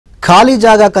ఖాళీ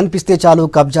జాగా కనిపిస్తే చాలు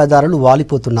కబ్జాదారులు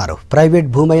వాలిపోతున్నారు. ప్రైవేట్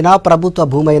భూమైనా ప్రభుత్వ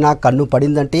భూమైనా కన్ను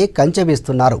పడిందంటే కంచె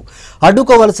వేస్తున్నారు.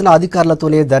 అడ్డుకోవాల్సిన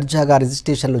అధికారులతోనే దర్జాగా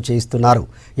రిజిస్ట్రేషన్లు చేయిస్తున్నారు.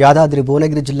 యాదాద్రి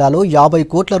భువనగిరి జిల్లాలో 50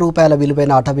 కోట్ల రూపాయల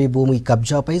విలువైన అటవీ భూమి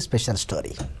కబ్జాపై స్పెషల్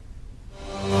స్టోరీ.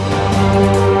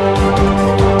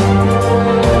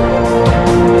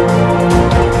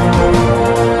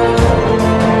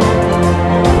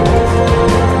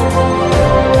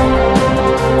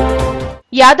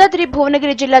 యాదాద్రి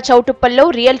భువనగిరి జిల్లా చౌటుప్పల్లో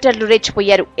రియల్టర్లు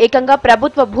రెచ్చిపోయారు. ఏకంగా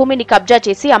ప్రభుత్వ భూమిని కబ్జా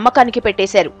చేసి అమ్మకానికి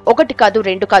పెట్టేశారు. ఒకటి కాదు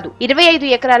రెండు కాదు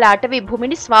 25 ఎకరాల అటవీ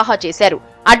భూమిని స్వాహా చేశారు.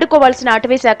 అడ్డుకోవాల్సిన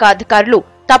అటవీ శాఖ అధికారులు,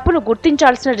 తప్పును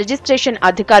గుర్తించాల్సిన రిజిస్ట్రేషన్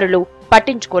అధికారులు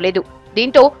పట్టించుకోలేదు.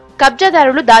 దీంతో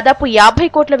కబ్జాదారులు దాదాపు 50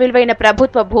 కోట్ల విలువైన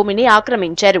ప్రభుత్వ భూమిని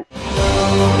ఆక్రమించారు.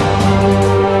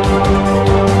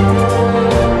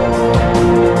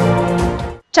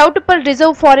 చౌటుప్పల్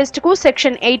రిజర్వ్ ఫారెస్ట్ కు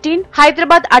సెక్షన్ 18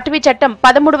 హైదరాబాద్ అటవీ చట్టం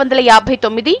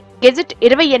 1359 గెజెట్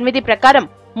 28 ప్రకారం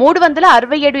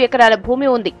 367 ఎకరాల భూమి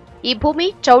ఉంది. ఈ భూమి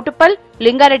చౌటుప్పల్,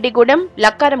 లింగారెడ్డిగూడెం,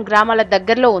 లక్కారం గ్రామాల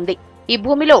దగ్గరలో ఉంది. ఈ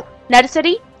భూమిలో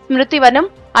nursery, స్మృతివనం,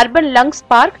 urban lungs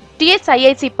park,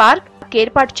 TSIIC park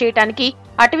ఏర్పాటు చేయడానికి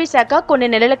అటవీ శాఖ కొన్ని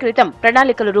నెలల క్రితం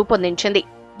ప్రణాళికలు రూపొందించింది.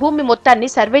 భూమి మొత్తాన్ని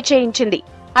సర్వే చేయించింది.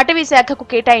 అటవీ శాఖకు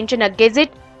కేటాయించిన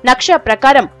గెజెట్ నక్షా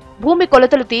ప్రకారం భూమి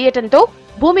కొలతలు తీయటంతో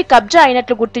భూమి కబ్జా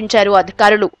అయినట్లు గుర్తించారు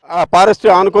అధికారులు. ఫారెస్ట్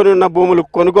ఆనుకొని ఉన్న భూములు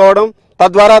కొనుక్కోవడం,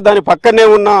 తద్వారా దాని పక్కనే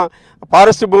ఉన్న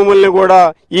ఫారెస్ట్ భూముల్ని కూడా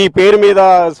ఈ పేరు మీద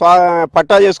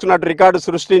పట్టా చేసుకున్నట్టు రికార్డు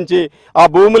సృష్టించి ఆ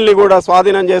భూముల్ని కూడా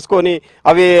స్వాధీనం చేసుకొని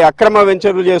అవి అక్రమ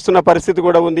వెంచర్లు చేస్తున్న పరిస్థితి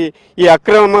కూడా ఉంది. ఈ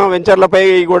అక్రమ వెంచర్లపై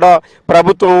కూడా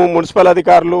ప్రభుత్వం, మున్సిపల్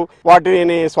అధికారులు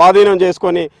వాటిని స్వాధీనం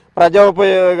చేసుకొని ప్రజా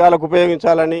ఉపయోగాలకు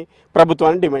ఉపయోగించాలని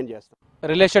ప్రభుత్వాన్ని డిమాండ్ చేస్తారు.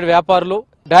 రియల్ ఎస్టేట్ వ్యాపారులు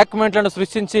డాక్యుమెంట్లను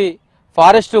సృష్టించి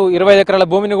ఫారెస్ట్ 25 ఎకరాల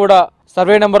భూమిని కూడా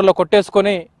సర్వే నెంబర్లో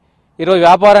కొట్టేసుకొని ఈరోజు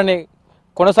వ్యాపారాన్ని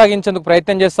కొనసాగించేందుకు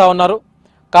ప్రయత్నం చేస్తూ ఉన్నారు.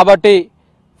 కాబట్టి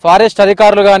ఫారెస్ట్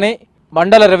అధికారులు కానీ,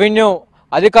 మండల రెవెన్యూ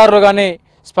అధికారులు కానీ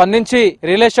స్పందించి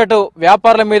రియల్ ఎస్టేట్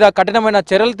వ్యాపారుల మీద కఠినమైన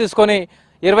చర్యలు తీసుకొని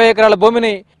 20 ఎకరాల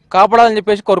భూమిని కాపాడాలని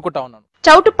చెప్పేసి కోరుకుంటా ఉన్నాను.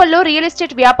 చౌటుప్పల్లో రియల్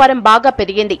ఎస్టేట్ వ్యాపారం బాగా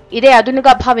పెరిగింది. ఇదే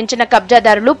అదునుగా భావించిన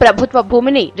కబ్జాదారులు ప్రభుత్వ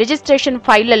భూమిని రిజిస్ట్రేషన్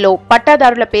ఫైళ్లలో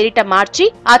పట్టాదారుల పేరిట మార్చి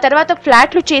ఆ తర్వాత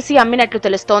ఫ్లాట్లు చేసి అమ్మినట్లు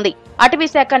తెలుస్తోంది. అటవీ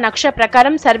శాఖ నక్షా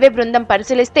ప్రకారం సర్వే బృందం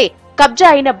పరిశీలిస్తే కబ్జా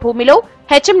అయిన భూమిలో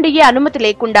HMDA అనుమతి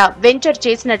లేకుండా వెంచర్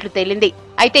చేసినట్లు తేలింది.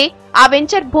 అయితే ఆ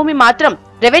వెంచర్ భూమి మాత్రం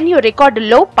రెవెన్యూ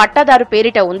రికార్డుల్లో పట్టాదారు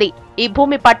పేరిట ఉంది. ఈ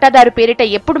భూమి పట్టాదారు పేరిట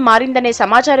ఎప్పుడు మారిందనే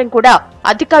సమాచారం కూడా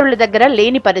అధికారుల దగ్గర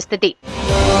లేని పరిస్థితి.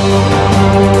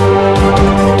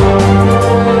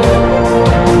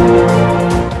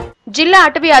 జిల్లా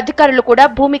అటవీ అధికారులు కూడా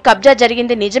భూమి కబ్జా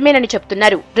జరిగింది నిజమేనని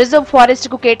చెప్తున్నారు. రిజర్వ్ ఫారెస్ట్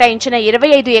కు కేటాయించిన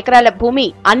 25 ఎకరాల భూమి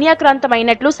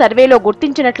అన్యాక్రాంతమైనట్లు సర్వేలో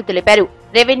గుర్తించినట్లు తెలిపారు.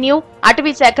 రెవెన్యూ,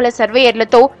 అటవీ శాఖల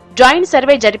సర్వేయర్లతో జాయింట్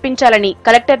సర్వే జరిపించాలని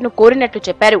కలెక్టర్ను కోరినట్లు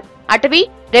చెప్పారు. అటవీ,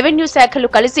 రెవెన్యూ శాఖలు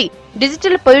కలిసి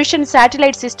డిజిటల్ పొల్యూషన్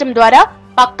శాటిలైట్ సిస్టమ్ ద్వారా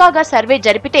పక్కాగా సర్వే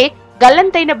జరిపితే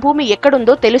గల్లంతైన భూమి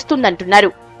ఎక్కడుందో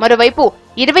తెలుస్తుందంటున్నారు. మరోవైపు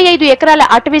 25 ఎకరాల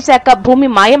అటవీ శాఖ భూమి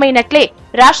మాయమైనట్లే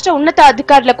రాష్ట్ర ఉన్నత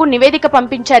అధికారులకు నివేదిక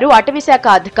పంపించారు అటవీ శాఖ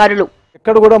అధికారులు.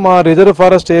 ఇక్కడ కూడా మా రిజర్వ్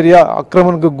ఫారెస్ట్ ఏరియా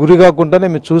ఆక్రమణకు గురి కాకుండానే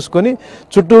మేము చూసుకొని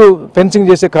చుట్టూ ఫెన్సింగ్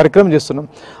చేసే కార్యక్రమం చేస్తున్నాం.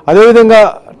 అదేవిధంగా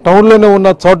టౌన్లోనే ఉన్న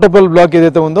చౌటుప్పల్ బ్లాక్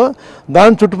ఏదైతే ఉందో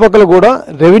దాని చుట్టుపక్కల కూడా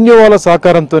రెవెన్యూ వాళ్ళ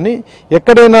సహకారంతో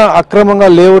ఎక్కడైనా అక్రమంగా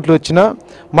లేఅవుట్లు వచ్చినా,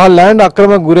 మా ల్యాండ్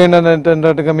అక్రమంగా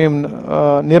గురైనట్టుగా మేము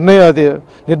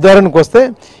నిర్ధారణకు వస్తే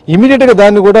ఇమీడియట్గా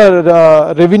దాన్ని కూడా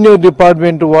రెవెన్యూ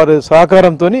డిపార్ట్మెంట్ వారి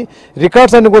సహకారంతో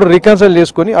రికార్డ్స్ అన్ని కూడా రికన్సైల్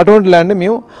చేసుకొని అటువంటి ల్యాండ్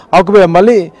మేము ఆక్యుపై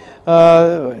మళ్ళీ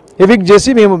ఎవిక్ట్ చేసి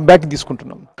మేము బ్యాక్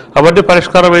తీసుకుంటున్నాం. అవన్నీ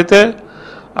పరిష్కారం అయితే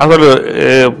అసలు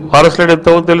ఫారెస్ట్ ల్యాండ్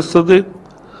ఎంతో తెలుస్తుంది,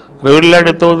 రెవెన్యూ ల్యాండ్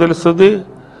ఎంతో తెలుస్తుంది,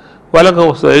 వాళ్ళకు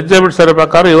ఎగ్జామిన్ సర్వే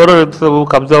ప్రకారం ఎవరో ఎంత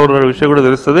కబ్జా ఉన్న విషయం కూడా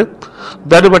తెలుస్తుంది.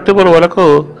 దాన్ని బట్టి మనం వాళ్ళకు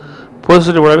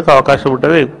పొజిషన్ ఇవ్వడానికి అవకాశం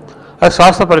ఉంటుంది. అది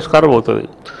శాస్త్ర పరిష్కారం అవుతుంది.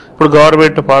 ఇప్పుడు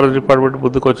గవర్నమెంట్, ఫారెస్ట్ డిపార్ట్మెంట్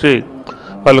ముందుకు వచ్చి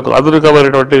వాళ్ళకు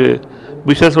ఆధునికమైనటువంటి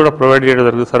మిషన్స్ కూడా ప్రొవైడ్ చేయడం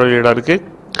జరుగుతుంది. సర్వే చేయడానికి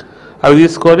అవి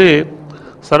తీసుకొని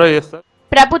సర్వే చేస్తారు.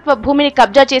 ప్రభుత్వ భూమిని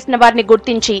కబ్జా చేసిన వారిని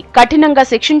గుర్తించి కఠినంగా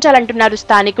శిక్షించాలంటున్నారు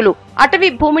స్థానికులు. అటవీ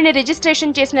భూమిని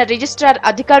రిజిస్ట్రేషన్ చేసిన రిజిస్ట్రార్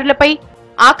అధికారులపై,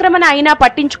 ఆక్రమణ అయినా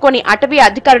పట్టించుకోని అటవీ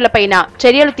అధికారులపైన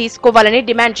చర్యలు తీసుకోవాలని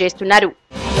డిమాండ్ చేస్తున్నారు.